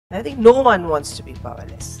I think no one wants to be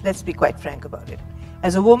powerless. Let's be quite frank about it.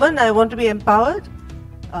 As a woman, I want to be empowered.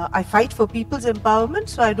 I fight for people's empowerment,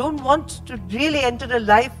 so I don't want to really enter a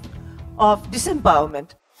life of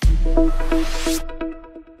disempowerment.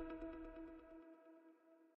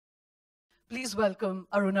 Please welcome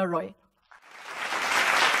Aruna Roy.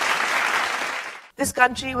 This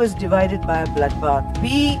country was divided by a bloodbath.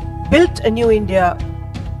 We built a new India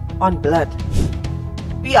on blood.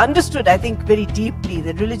 We understood, I think, very deeply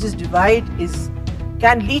that religious divide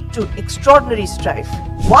can lead to extraordinary strife.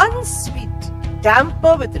 Once we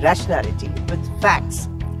tamper with rationality, with facts,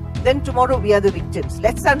 then tomorrow we are the victims.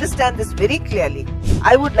 Let's understand this very clearly.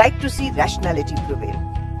 I would like to see rationality prevail.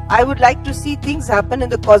 I would like to see things happen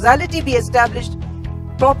and the causality be established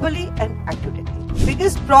properly and accurately. The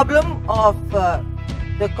biggest problem of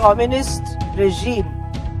the communist regime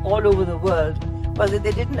all over the world was that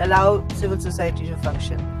they didn't allow civil society to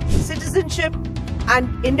function. Citizenship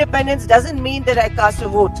and independence doesn't mean that I cast a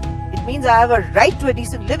vote. It means I have a right to a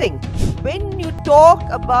decent living. When you talk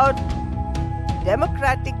about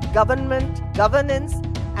democratic governance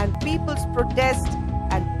and people's protest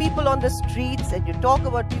and people on the streets, and you talk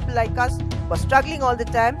about people like us who are struggling all the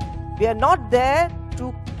time, we are not there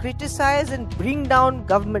to criticize and bring down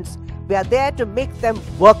governments. We are there to make them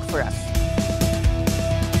work for us.